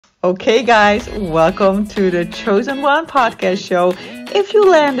Okay, guys, welcome to the Chosen One podcast show. If you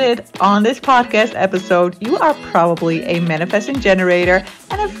landed on this podcast episode, you are probably a manifesting generator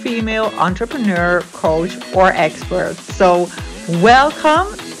and a female entrepreneur, coach, or expert. So, welcome,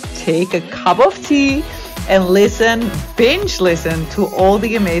 take a cup of tea, and binge listen to all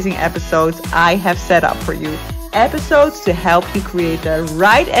the amazing episodes I have set up for you. Episodes to help you create the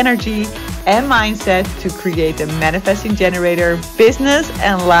right energy and mindset to create the manifesting generator business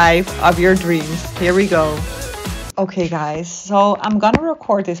and life of your dreams. Here we go. Okay, guys, so I'm going to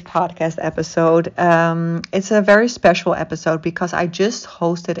record this podcast episode. It's a very special episode because I just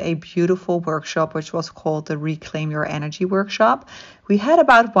hosted a beautiful workshop, which was called the Reclaim Your Energy workshop. We had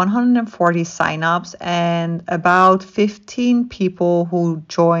about 140 signups and about 15 people who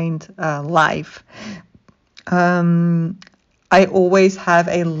joined live. I always have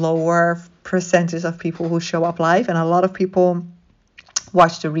a lower percentage of people who show up live, and a lot of people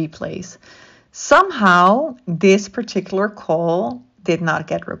watch the replays. Somehow, this particular call did not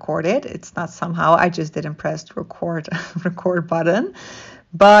get recorded. It's not somehow, I just didn't press the record button.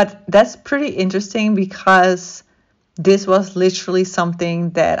 But that's pretty interesting because this was literally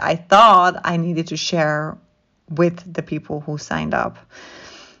something that I thought I needed to share with the people who signed up.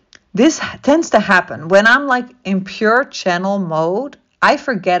 This tends to happen when I'm like in pure channel mode. I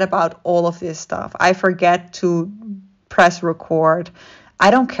forget about all of this stuff. I forget to press record. I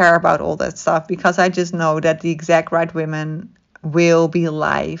don't care about all that stuff because I just know that the exact right women will be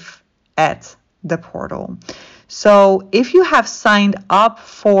live at the portal. So if you have signed up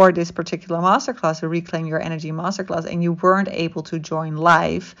for this particular masterclass, the Reclaim Your Energy masterclass, and you weren't able to join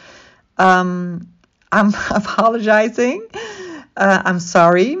live, I'm apologizing. I'm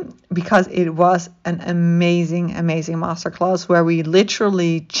sorry, because it was an amazing masterclass where we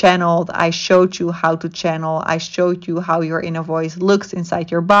literally channeled. I showed you how to channel. I showed you how your inner voice looks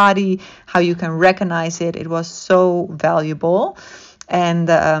inside your body, how you can recognize it. It was so valuable. And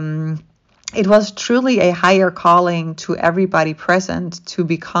it was truly a higher calling to everybody present to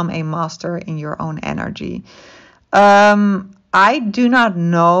become a master in your own energy. I do not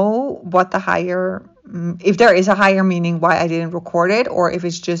know what the higher, if there is a higher meaning why I didn't record it, or if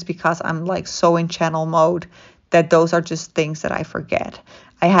it's just because I'm like so in channel mode that those are just things that I forget.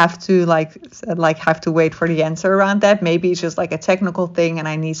 I have to have to wait for the answer around that. Maybe it's just like a technical thing and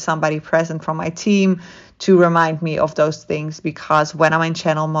I need somebody present from my team to remind me of those things, because when I'm in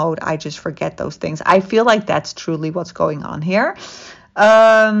channel mode, I just forget those things. I feel like that's truly what's going on here.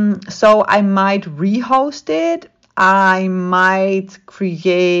 So I might rehost it. I might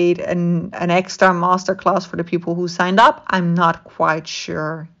create an extra masterclass for the people who signed up. I'm not quite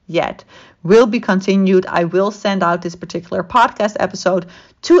sure yet. Will be continued. I will send out this particular podcast episode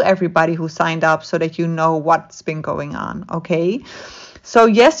to everybody who signed up so that you know what's been going on. Okay. So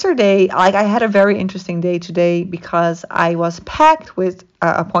yesterday, I had a very interesting day today because I was packed with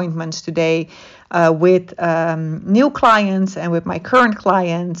appointments today with new clients and with my current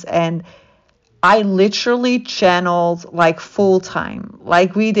clients, and I literally channeled like full time.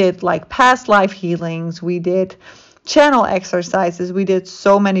 Like we did like past life healings, we did channel exercises, we did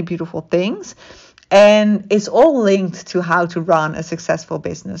so many beautiful things. And it's all linked to how to run a successful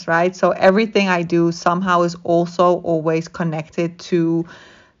business, right? So everything I do somehow is also always connected to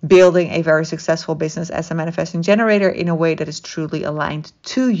building a very successful business as a manifesting generator in a way that is truly aligned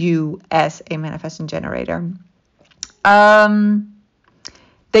to you as a manifesting generator.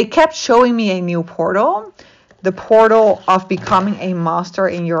 They kept showing me a new portal, the portal of becoming a master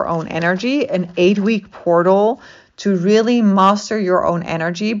in your own energy, an 8-week portal to really master your own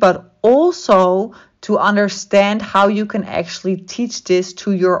energy, but also to understand how you can actually teach this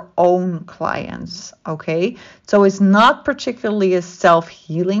to your own clients. Okay, so it's not particularly a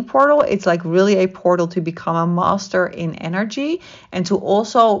self-healing portal. It's like really a portal to become a master in energy and to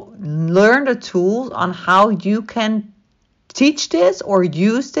also learn the tools on how you can teach this or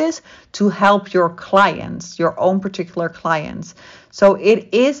use this to help your clients, your own particular clients. So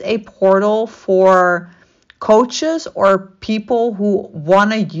it is a portal for coaches or people who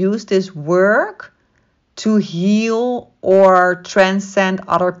want to use this work to heal or transcend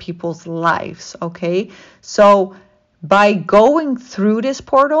other people's lives. Okay, so by going through this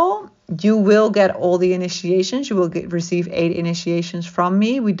portal, you will get all the initiations. You will receive 8 initiations from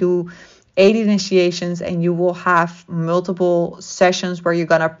me. We do 8 initiations, and you will have multiple sessions where you're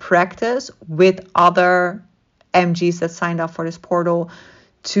going to practice with other MGs that signed up for this portal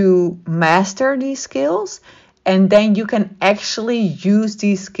to master these skills. And then you can actually use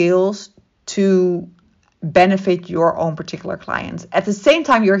these skills to benefit your own particular clients. At the same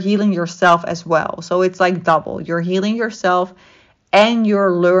time, you're healing yourself as well. So it's like double. You're healing yourself and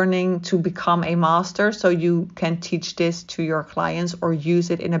you're learning to become a master, so you can teach this to your clients or use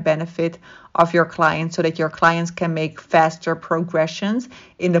it in a benefit of your clients so that your clients can make faster progressions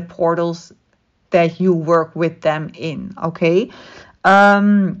in the portals that you work with them in. Okay.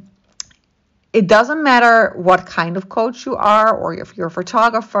 It doesn't matter what kind of coach you are, or if you're a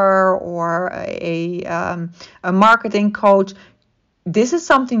photographer or a marketing coach. This is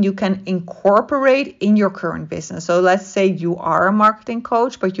something you can incorporate in your current business. So let's say you are a marketing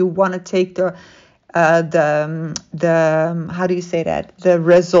coach, but you want to take the how do you say that? The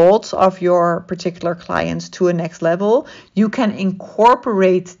results of your particular clients to a next level. You can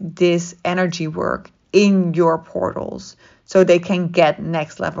incorporate this energy work in your portals so they can get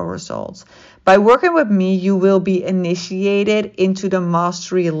next level results. By working with me, you will be initiated into the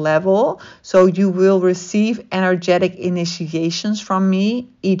mastery level. So you will receive energetic initiations from me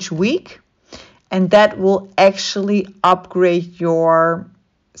each week. And that will actually upgrade your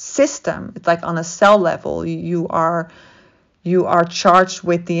system. It's like on a cell level. You are charged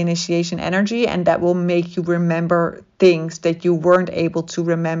with the initiation energy, and that will make you remember things that you weren't able to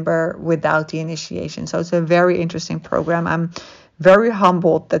remember without the initiation. So it's a very interesting program. I'm very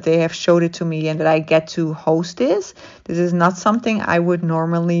humbled that they have showed it to me and that I get to host this. This is not something I would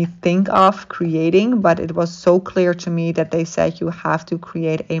normally think of creating, but it was so clear to me that they said you have to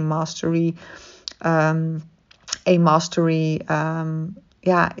create a mastery. It's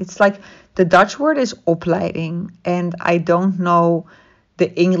like the Dutch word is opleiding, and I don't know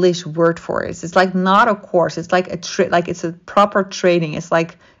the English word for it. It's like not a course. It's like it's a proper training. It's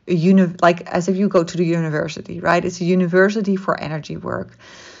like like as if you go to the university, right? It's a university for energy work.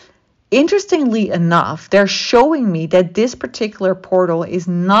 Interestingly enough, they're showing me that this particular portal is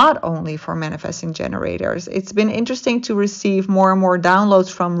not only for manifesting generators. It's been interesting to receive more and more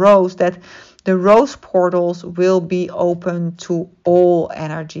downloads from Rose that the Rose portals will be open to all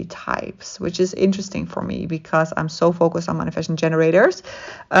energy types, which is interesting for me because I'm so focused on manifesting generators.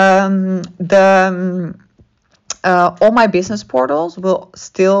 All my business portals will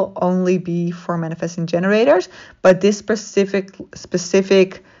still only be for manifesting generators, but this specific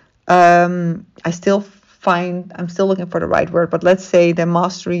I'm still looking for the right word, but let's say the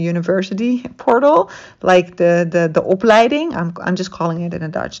Mastery University portal, like the opleiding, I'm just calling it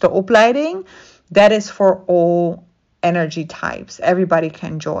in Dutch, the opleiding, that is for all energy types. Everybody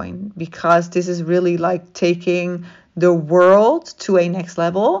can join, because this is really like taking the world to a next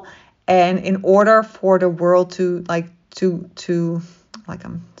level. And in order for the world to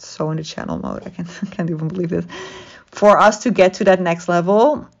I'm so in the channel mode, I can't even believe this. For us to get to that next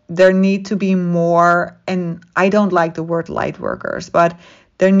level, there need to be more, and I don't like the word light workers, but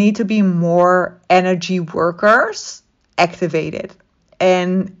there need to be more energy workers activated.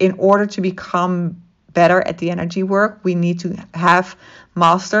 And in order to become better at the energy work, we need to have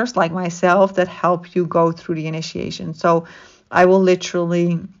masters like myself that help you go through the initiation. So I will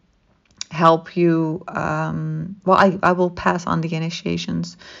literally help you. I will pass on the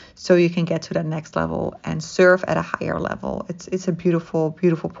initiations so you can get to that next level and serve at a higher level. It's a beautiful,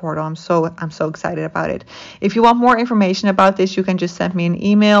 beautiful portal. I'm so excited about it. If you want more information about this, you can just send me an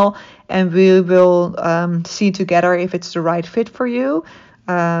email and we will see together if it's the right fit for you.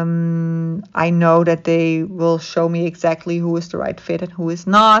 I know that they will show me exactly who is the right fit and who is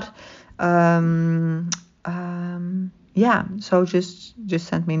not. So just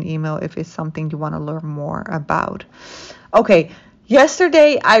send me an email if it's something you want to learn more about. Okay,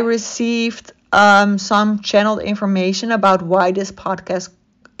 yesterday I received some channeled information about why this podcast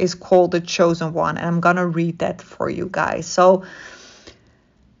is called The Chosen One, and I'm gonna read that for you guys. So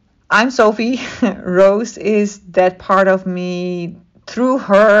I'm Sophie. Rose is that part of me. Through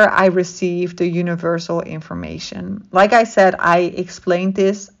her, I received the universal information. Like I said, I explained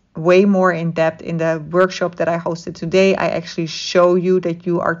this way more in depth in the workshop that I hosted today. I actually show you that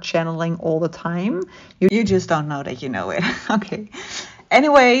you are channeling all the time. You just don't know that you know it. Okay.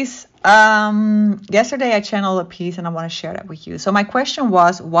 Anyways, yesterday I channeled a piece and I want to share that with you. So my question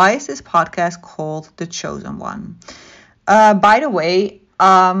was, why is this podcast called The Chosen One? By the way,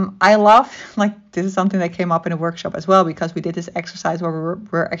 I love, this is something that came up in a workshop as well, because we did this exercise where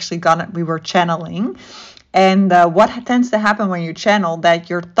we were channeling. And what tends to happen when you channel, that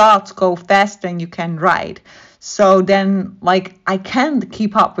your thoughts go faster than you can write. So then, I can't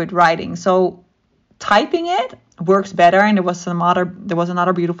keep up with writing. So typing it works better. And there was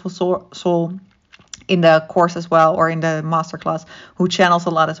another beautiful soul in the course as well, or in the masterclass, who channels a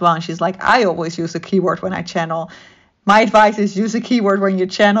lot as well. And she's like, I always use a keyword when I channel. My advice is use a keyword when you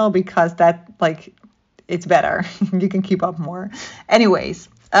channel, because that, it's better. You can keep up more. Anyways.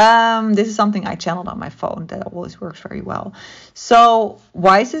 This is something I channeled on my phone that always works very well. So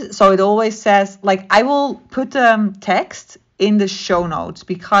why is it? So it always says, like, I will put text in the show notes,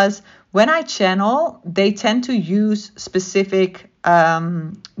 because when I channel, they tend to use specific,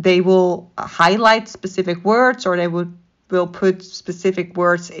 they will highlight specific words, or they will put specific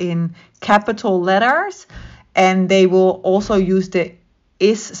words in capital letters, and they will also use the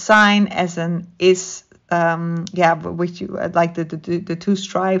is sign as an is, which you like the two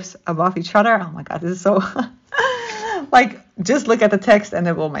stripes above each other. Oh my God, this is so like, just look at the text and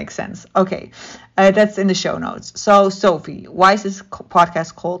it will make sense. Okay, that's in the show notes. So Sophie, why is this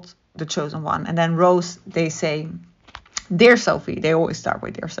podcast called The Chosen One? And then Rose, they say, Dear Sophie, they always start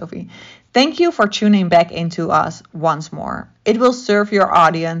with Dear Sophie. Thank you for tuning back into us once more. It will serve your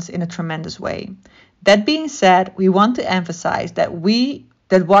audience in a tremendous way. That being said, we want to emphasize that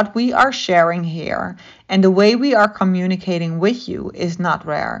what we are sharing here and the way we are communicating with you is not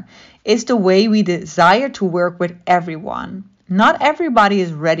rare. It's the way we desire to work with everyone. Not everybody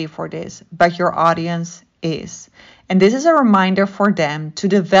is ready for this, but your audience is. And this is a reminder for them to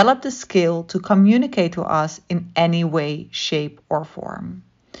develop the skill to communicate to us in any way, shape, or form.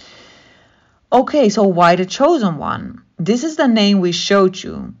 Okay, so why The Chosen One? This is the name we showed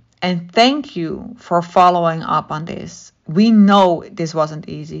you. And thank you for following up on this. We know this wasn't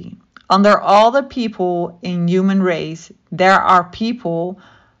easy. Under all the people in human race, there are people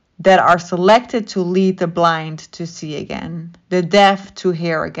that are selected to lead the blind to see again, the deaf to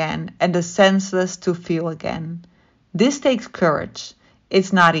hear again, and the senseless to feel again. This takes courage.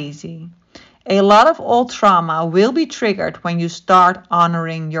 It's not easy. A lot of old trauma will be triggered when you start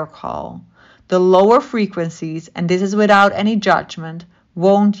honoring your call. The lower frequencies, and this is without any judgment,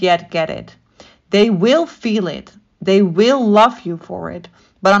 won't yet get it. They will feel it. They will love you for it.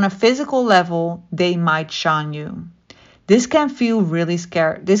 But on a physical level, they might shun you. This can feel really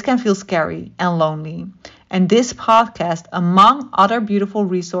scary. This can feel scary and lonely. And this podcast, among other beautiful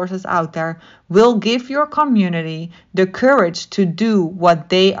resources out there, will give your community the courage to do what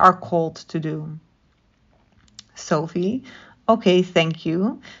they are called to do. Sophie, okay, thank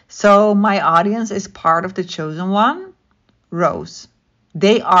you. So my audience is part of The Chosen One? Rose,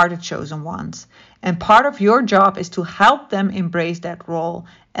 they are the chosen ones. And part of your job is to help them embrace that role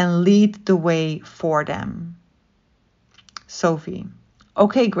and lead the way for them. Sophie,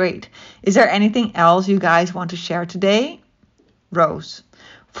 okay, great. Is there anything else you guys want to share today? Rose,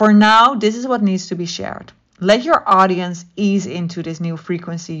 for now, this is what needs to be shared. Let your audience ease into this new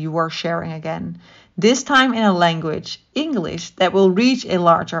frequency you are sharing again. This time in a language, English, that will reach a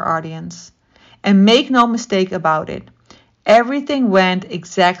larger audience. And make no mistake about it. Everything went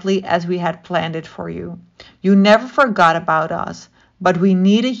exactly as we had planned it for you. You never forgot about us, but we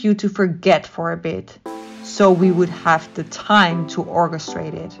needed you to forget for a bit, so we would have the time to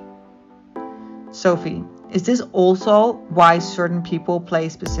orchestrate it. Sophie, is this also why certain people play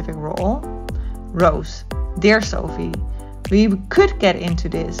a specific role? Rose, dear Sophie, we could get into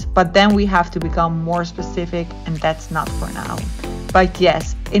this, but then we have to become more specific, and that's not for now. But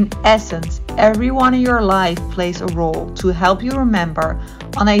yes, in essence, everyone in your life plays a role to help you remember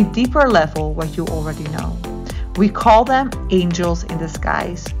on a deeper level what you already know. We call them angels in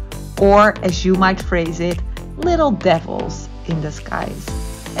disguise, or as you might phrase it, little devils in disguise.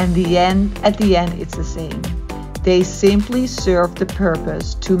 And at the end, it's the same. They simply serve the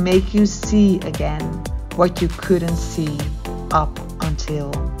purpose to make you see again what you couldn't see up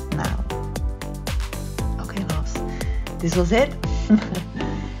until now. Okay, loves, this was it.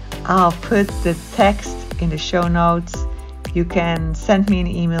 I'll put the text in the show notes. You can send me an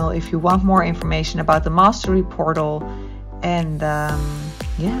email if you want more information about the Mastery Portal. And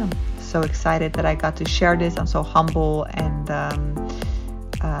so excited that I got to share this. I'm so humble. And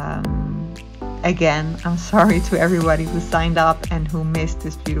again, I'm sorry to everybody who signed up and who missed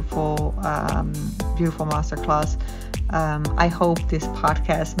this beautiful masterclass. I hope this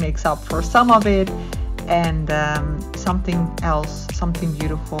podcast makes up for some of it. And something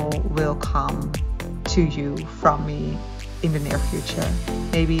beautiful will come to you from me in the near future.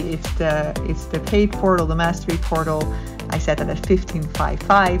 Maybe it's the paid portal, the Mastery Portal. I set that at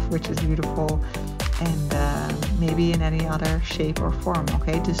 1555, which is beautiful. And maybe in any other shape or form.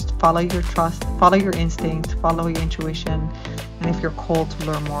 Okay, just follow your trust, follow your instincts, follow your intuition. And if you're called to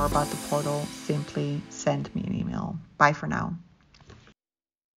learn more about the portal, simply send me an email. Bye for now.